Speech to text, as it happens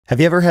Have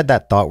you ever had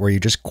that thought where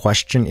you just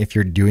question if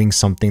you're doing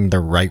something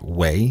the right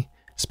way?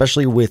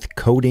 Especially with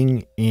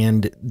coding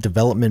and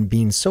development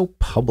being so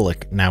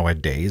public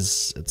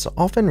nowadays, it's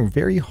often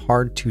very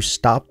hard to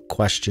stop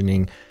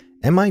questioning,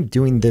 am I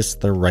doing this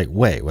the right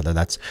way? Whether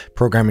that's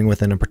programming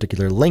within a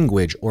particular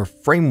language or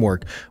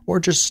framework or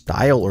just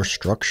style or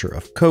structure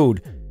of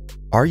code,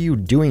 are you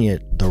doing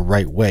it the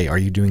right way? Are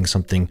you doing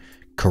something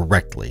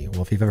correctly?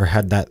 Well, if you've ever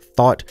had that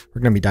thought,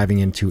 we're going to be diving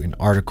into an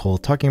article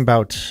talking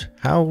about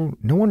how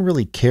no one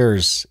really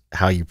cares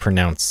how you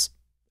pronounce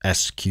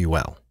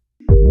SQL.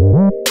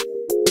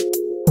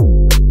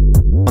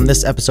 On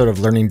this episode of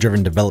Learning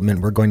Driven Development,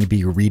 we're going to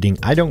be reading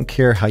I Don't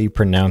Care How You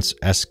Pronounce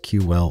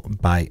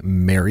SQL by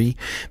Mary.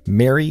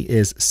 Mary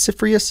is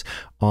Cyprius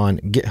on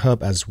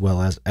GitHub as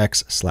well as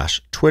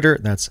X/Twitter.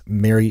 That's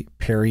Mary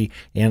Perry.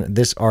 And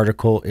this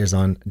article is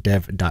on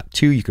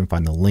dev.to. You can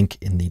find the link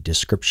in the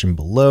description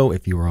below.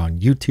 If you are on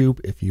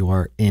YouTube, if you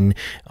are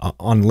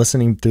on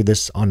listening through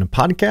this on a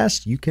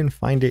podcast, you can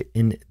find it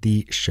in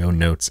the show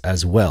notes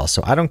as well.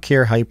 So I Don't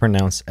Care How You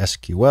Pronounce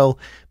SQL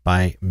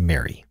by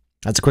Mary.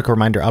 As a quick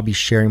reminder, I'll be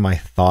sharing my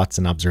thoughts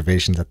and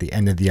observations at the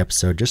end of the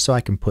episode just so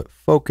I can put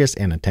focus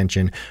and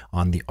attention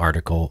on the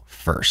article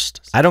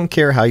first. I don't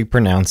care how you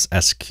pronounce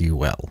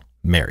SQL,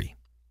 Mary.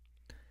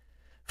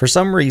 For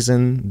some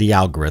reason, the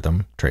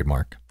algorithm,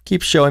 trademark,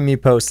 keeps showing me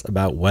posts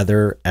about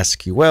whether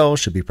SQL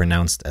should be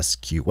pronounced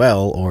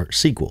SQL or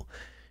SQL.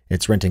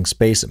 It's renting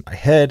space in my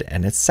head,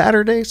 and it's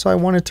Saturday, so I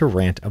wanted to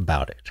rant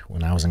about it.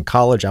 When I was in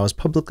college, I was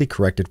publicly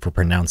corrected for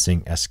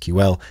pronouncing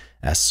SQL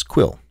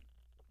SQL.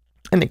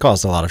 And it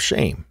caused a lot of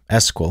shame.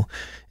 SQL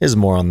is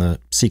more on the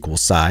SQL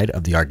side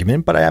of the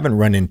argument, but I haven't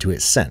run into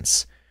it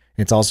since.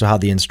 It's also how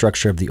the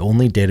instructor of the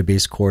only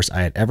database course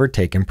I had ever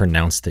taken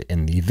pronounced it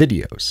in the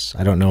videos.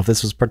 I don't know if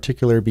this was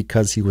particular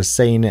because he was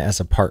saying it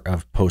as a part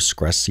of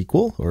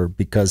PostgreSQL or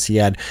because he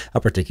had a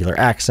particular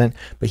accent,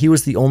 but he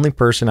was the only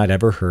person I'd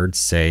ever heard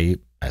say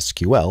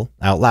SQL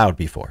out loud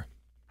before.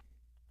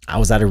 I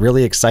was at a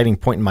really exciting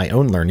point in my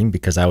own learning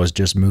because I was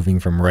just moving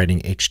from writing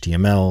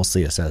HTML,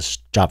 CSS,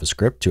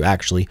 JavaScript to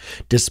actually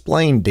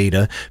displaying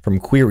data from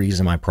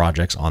queries in my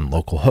projects on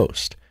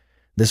localhost.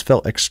 This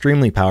felt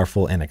extremely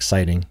powerful and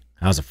exciting.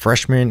 I was a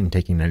freshman and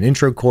taking an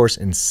intro course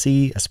in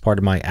C as part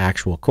of my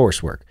actual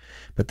coursework,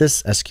 but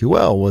this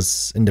SQL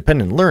was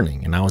independent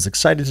learning and I was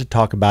excited to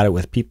talk about it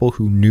with people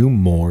who knew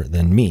more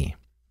than me.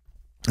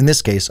 In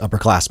this case,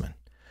 upperclassmen.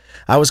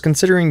 I was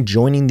considering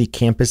joining the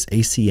campus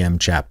ACM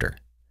chapter.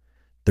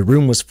 The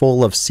room was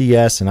full of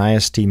CS and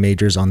IST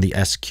majors on the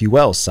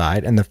SQL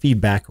side, and the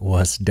feedback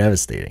was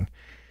devastating.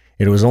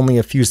 It was only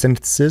a few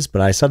sentences,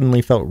 but I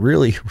suddenly felt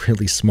really,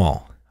 really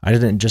small. I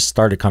didn't just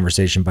start a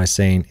conversation by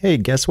saying, hey,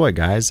 guess what,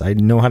 guys? I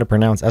know how to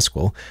pronounce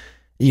SQL.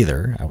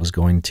 Either I was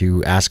going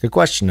to ask a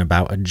question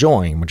about a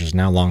join, which is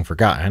now long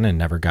forgotten and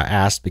never got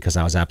asked because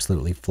I was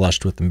absolutely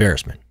flushed with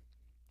embarrassment.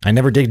 I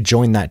never did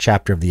join that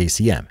chapter of the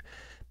ACM.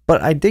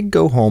 But I did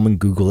go home and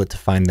Google it to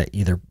find that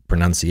either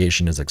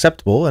pronunciation is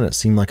acceptable, and it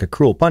seemed like a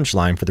cruel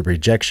punchline for the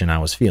rejection I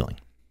was feeling.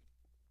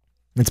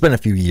 It's been a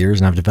few years,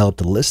 and I've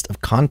developed a list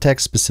of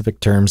context-specific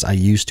terms I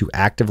use to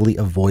actively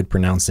avoid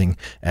pronouncing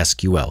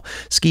SQL.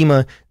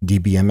 Schema,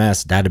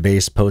 DBMS,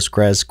 database,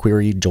 Postgres,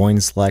 query, join,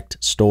 select,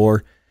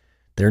 store.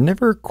 They're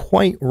never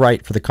quite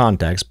right for the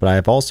context, but I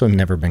have also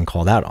never been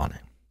called out on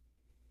it.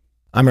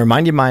 I'm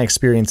reminded my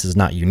experience is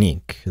not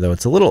unique, though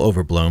it's a little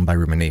overblown by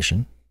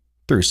rumination.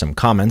 Through some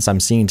comments I'm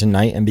seeing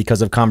tonight and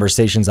because of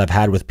conversations I've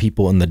had with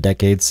people in the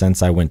decades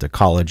since I went to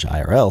college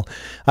IRL,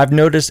 I've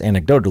noticed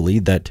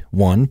anecdotally that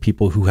 1,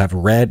 people who have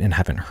read and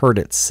haven't heard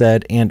it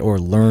said and or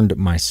learned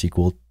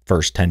MySQL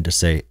first tend to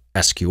say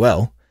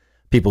SQL.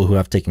 People who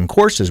have taken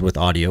courses with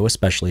audio,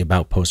 especially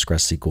about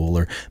PostgreSQL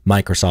or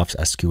Microsoft's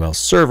SQL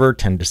Server,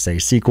 tend to say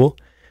SQL.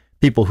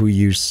 People who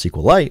use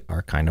SQLite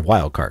are kind of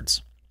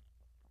wildcards.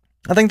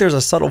 I think there's a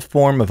subtle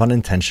form of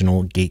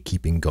unintentional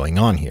gatekeeping going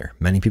on here.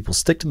 Many people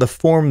stick to the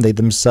form they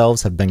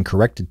themselves have been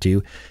corrected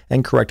to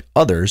and correct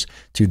others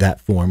to that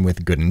form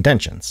with good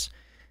intentions.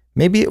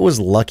 Maybe it was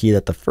lucky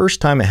that the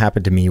first time it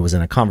happened to me was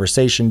in a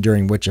conversation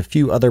during which a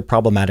few other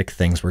problematic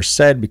things were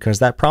said because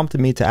that prompted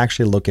me to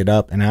actually look it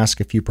up and ask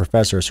a few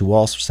professors who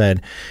also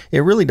said it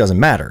really doesn't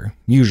matter,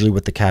 usually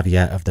with the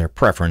caveat of their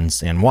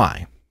preference and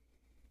why.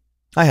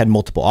 I had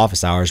multiple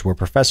office hours where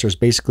professors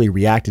basically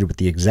reacted with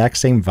the exact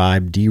same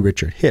vibe D.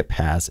 Richard Hipp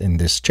has in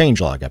this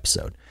changelog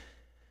episode.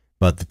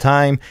 But the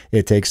time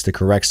it takes to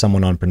correct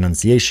someone on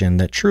pronunciation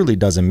that truly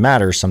doesn't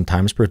matter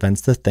sometimes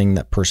prevents the thing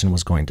that person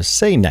was going to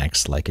say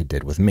next, like it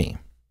did with me.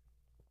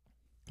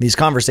 These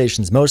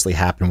conversations mostly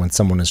happen when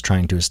someone is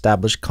trying to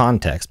establish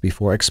context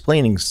before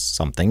explaining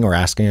something or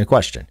asking a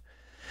question.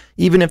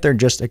 Even if they're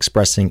just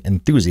expressing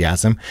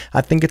enthusiasm,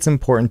 I think it's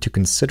important to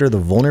consider the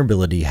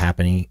vulnerability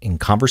happening in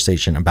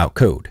conversation about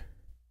code.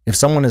 If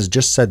someone has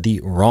just said the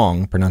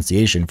wrong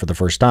pronunciation for the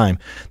first time,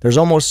 there's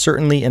almost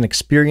certainly an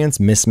experience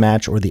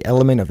mismatch or the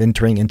element of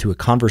entering into a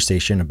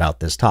conversation about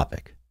this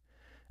topic.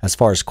 As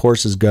far as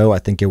courses go, I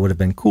think it would have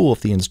been cool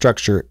if the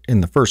instructor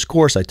in the first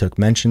course I took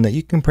mentioned that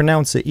you can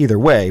pronounce it either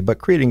way, but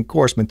creating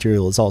course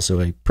material is also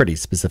a pretty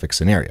specific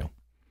scenario.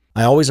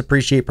 I always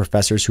appreciate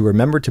professors who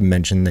remember to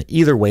mention that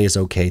either way is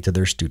okay to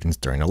their students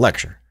during a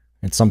lecture.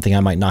 It's something I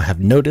might not have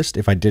noticed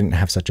if I didn't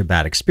have such a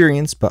bad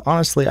experience, but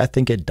honestly, I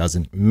think it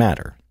doesn't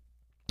matter.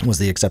 Was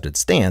the accepted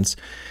stance,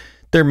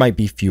 there might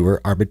be fewer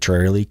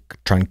arbitrarily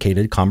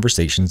truncated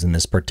conversations in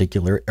this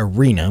particular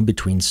arena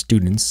between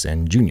students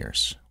and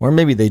juniors. Or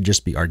maybe they'd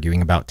just be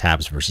arguing about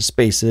tabs versus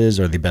spaces,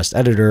 or the best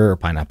editor, or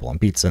pineapple on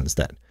pizza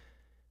instead.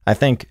 I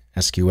think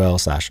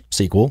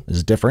SQL/SQL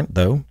is different,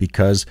 though,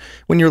 because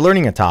when you're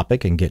learning a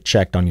topic and get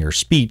checked on your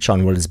speech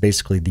on what is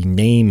basically the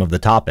name of the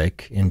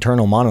topic,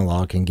 internal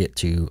monologue can get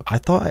to, I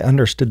thought I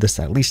understood this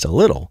at least a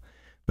little,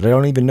 but I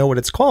don't even know what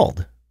it's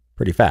called,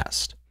 pretty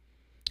fast.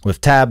 With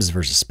tabs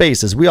versus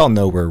spaces, we all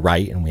know we're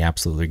right, and we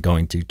absolutely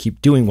going to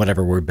keep doing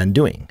whatever we've been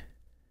doing.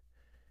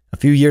 A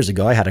few years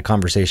ago, I had a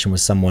conversation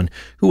with someone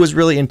who was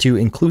really into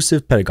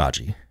inclusive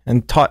pedagogy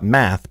and taught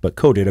math but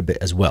coded a bit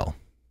as well.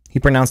 He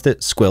pronounced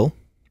it squill,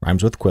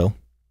 rhymes with quill,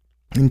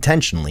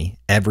 intentionally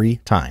every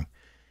time.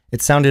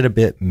 It sounded a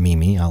bit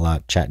memey, a la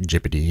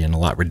ChatGPT, and a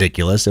lot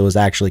ridiculous. It was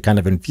actually kind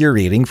of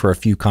infuriating for a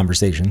few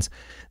conversations.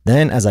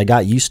 Then, as I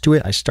got used to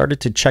it, I started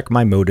to check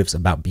my motives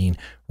about being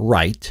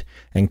right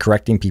and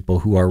correcting people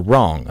who are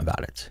wrong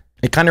about it.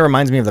 It kind of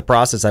reminds me of the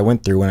process I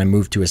went through when I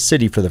moved to a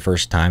city for the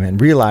first time and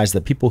realized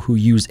that people who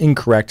use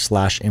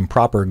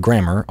incorrect/improper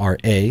grammar are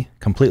A,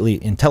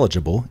 completely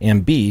intelligible,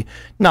 and B,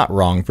 not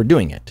wrong for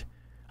doing it.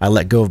 I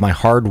let go of my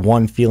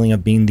hard-won feeling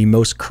of being the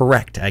most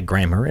correct at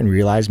grammar and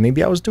realized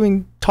maybe I was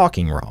doing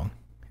talking wrong.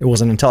 It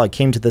wasn't until I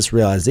came to this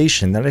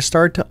realization that I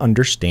started to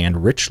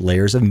understand rich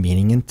layers of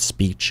meaning in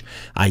speech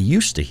I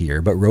used to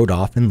hear but wrote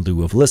off in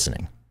lieu of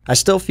listening. I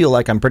still feel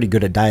like I'm pretty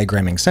good at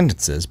diagramming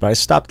sentences, but I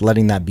stopped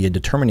letting that be a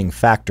determining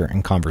factor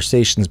in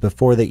conversations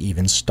before they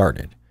even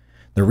started.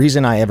 The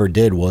reason I ever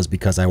did was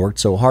because I worked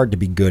so hard to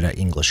be good at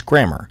English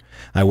grammar.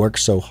 I worked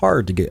so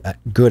hard to get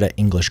good at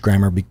English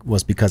grammar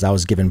was because I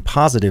was given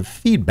positive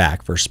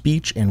feedback for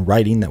speech and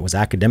writing that was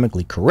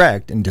academically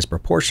correct and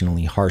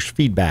disproportionately harsh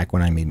feedback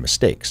when I made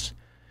mistakes.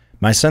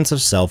 My sense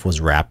of self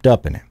was wrapped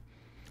up in it.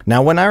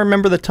 Now, when I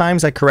remember the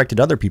times I corrected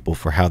other people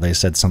for how they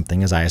said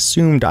something as I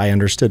assumed I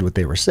understood what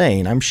they were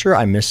saying, I'm sure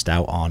I missed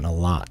out on a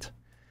lot.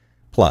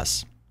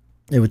 Plus,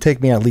 it would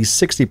take me at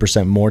least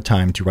 60% more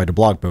time to write a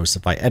blog post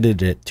if I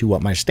edited it to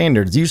what my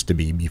standards used to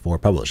be before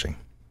publishing.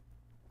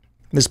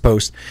 This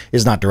post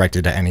is not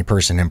directed at any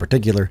person in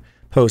particular.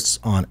 Posts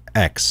on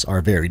X are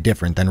very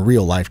different than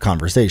real-life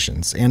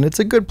conversations, and it's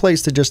a good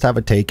place to just have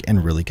a take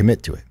and really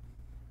commit to it.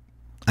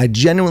 I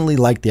genuinely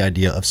like the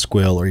idea of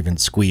squill or even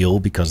squeal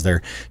because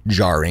they're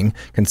jarring.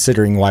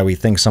 Considering why we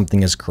think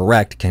something is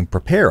correct can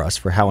prepare us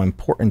for how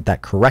important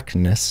that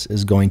correctness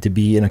is going to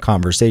be in a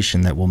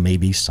conversation that will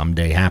maybe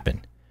someday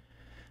happen.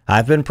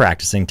 I've been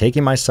practicing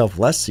taking myself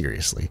less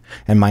seriously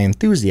and my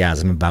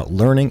enthusiasm about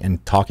learning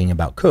and talking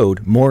about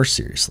code more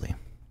seriously.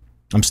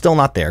 I'm still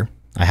not there.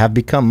 I have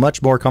become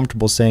much more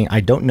comfortable saying I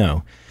don't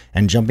know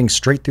and jumping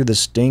straight through the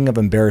sting of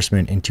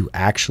embarrassment into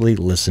actually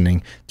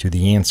listening to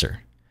the answer.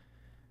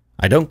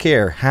 I don't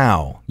care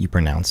how you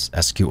pronounce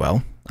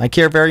SQL. I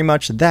care very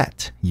much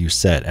that you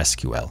said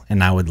SQL,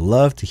 and I would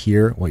love to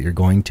hear what you're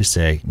going to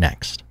say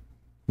next.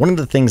 One of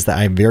the things that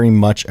I very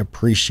much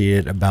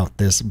appreciated about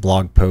this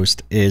blog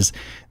post is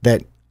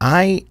that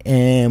I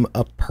am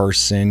a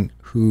person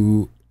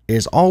who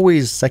is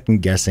always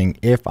second guessing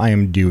if I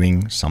am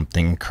doing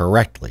something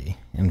correctly.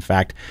 In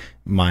fact,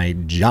 my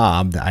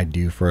job that I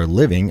do for a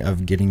living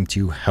of getting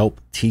to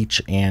help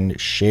teach and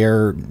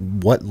share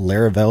what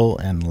Laravel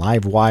and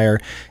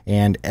Livewire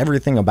and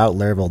everything about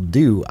Laravel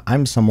do,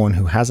 I'm someone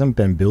who hasn't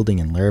been building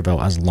in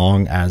Laravel as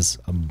long as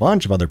a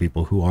bunch of other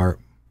people who are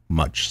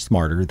much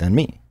smarter than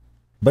me.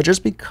 But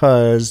just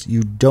because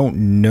you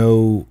don't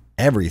know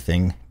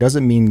everything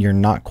doesn't mean you're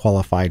not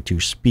qualified to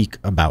speak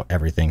about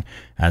everything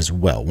as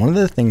well. One of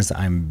the things that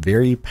I'm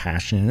very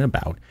passionate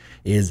about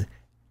is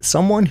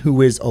someone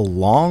who is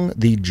along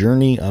the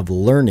journey of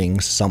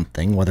learning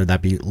something, whether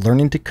that be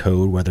learning to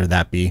code, whether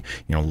that be,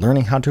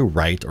 learning how to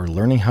write or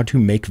learning how to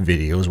make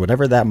videos,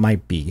 whatever that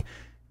might be.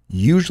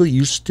 Usually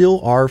you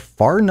still are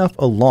far enough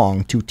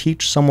along to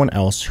teach someone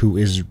else who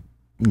is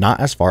not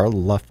as far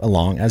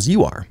along as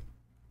you are.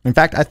 In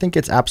fact, I think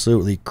it's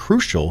absolutely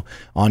crucial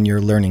on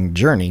your learning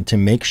journey to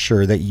make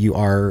sure that you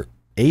are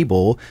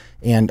able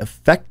and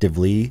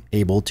effectively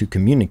able to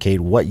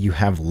communicate what you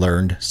have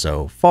learned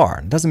so far.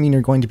 It doesn't mean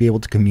you're going to be able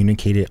to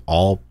communicate it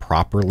all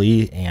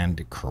properly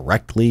and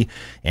correctly,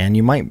 and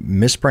you might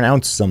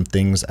mispronounce some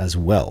things as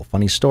well.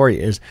 Funny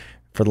story is,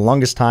 for the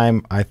longest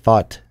time, I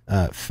thought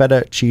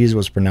feta cheese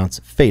was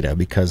pronounced feta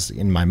because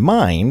in my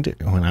mind,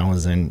 when I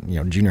was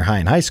in junior high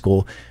and high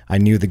school, I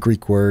knew the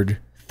Greek word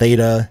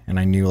theta, and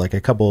I knew like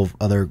a couple of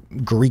other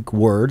Greek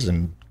words,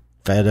 and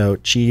feta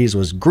cheese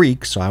was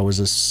Greek, so I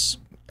was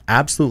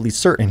absolutely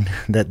certain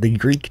that the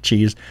Greek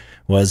cheese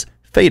was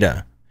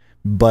feta.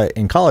 But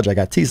in college, I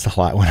got teased a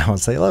lot when I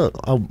would say, one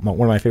of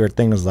my favorite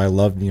things is I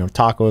love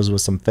tacos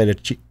with some feta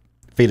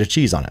feta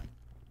cheese on it.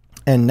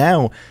 And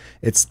now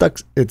it's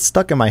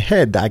stuck in my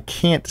head that I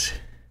can't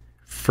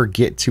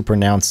forget to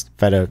pronounce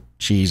feta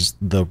cheese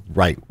the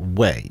right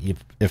way,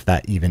 if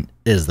that even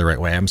is the right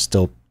way. I'm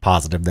still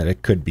positive that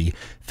it could be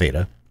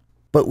feta.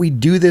 But we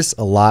do this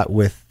a lot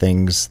with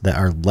things that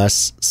are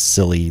less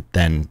silly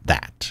than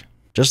that.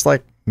 Just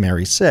like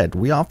Mary said,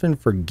 we often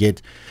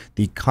forget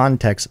the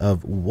context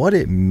of what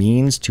it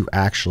means to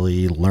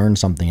actually learn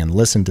something and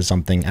listen to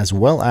something, as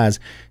well as,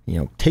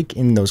 take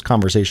in those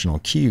conversational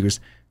cues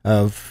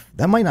of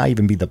that might not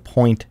even be the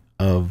point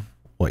of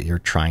what you're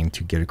trying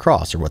to get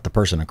across or what the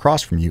person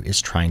across from you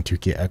is trying to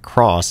get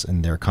across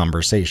in their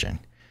conversation.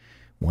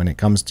 When it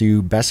comes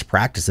to best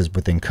practices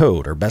within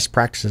code or best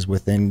practices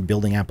within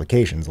building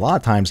applications, a lot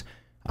of times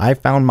I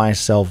found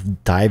myself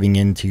diving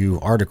into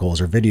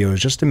articles or videos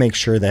just to make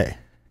sure that,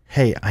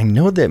 hey, I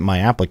know that my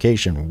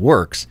application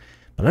works,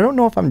 but I don't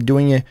know if I'm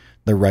doing it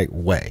the right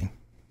way.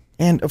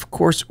 And of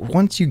course,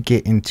 once you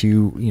get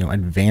into,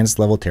 advanced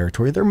level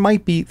territory, there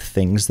might be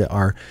things that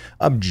are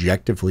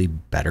objectively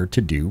better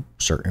to do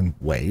certain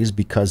ways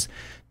because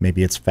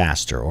maybe it's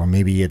faster, or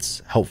maybe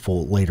it's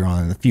helpful later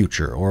on in the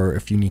future, or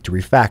if you need to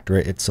refactor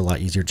it, it's a lot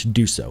easier to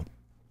do so.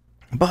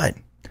 But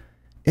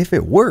if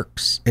it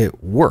works,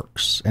 it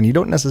works. And you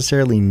don't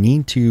necessarily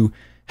need to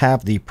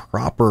have the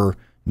proper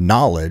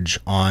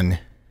knowledge on,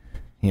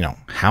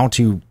 how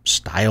to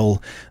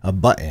style a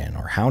button,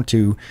 or how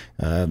to,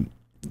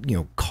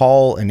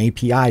 call an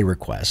API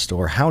request,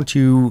 or how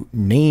to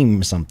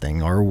name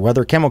something, or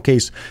whether camel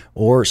case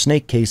or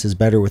snake case is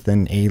better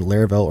within a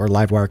Laravel or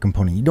Livewire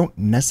component. You don't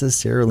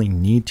necessarily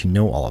need to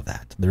know all of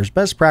that. There's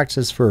best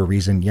practices for a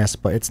reason, yes,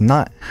 but it's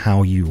not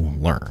how you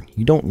learn.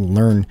 You don't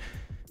learn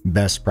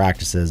best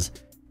practices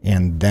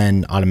and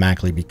then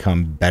automatically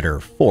become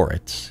better for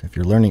it. If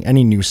you're learning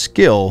any new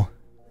skill,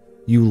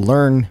 you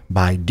learn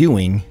by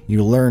doing,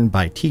 you learn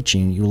by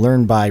teaching, you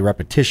learn by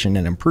repetition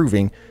and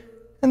improving,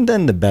 and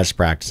then the best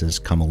practices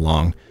come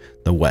along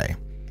the way.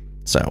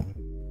 So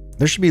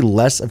there should be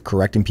less of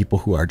correcting people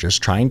who are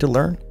just trying to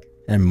learn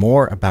and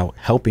more about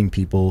helping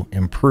people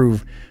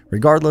improve,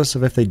 regardless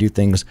of if they do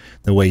things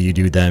the way you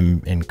do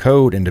them in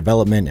code and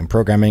development and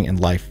programming and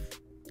life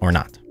or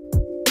not.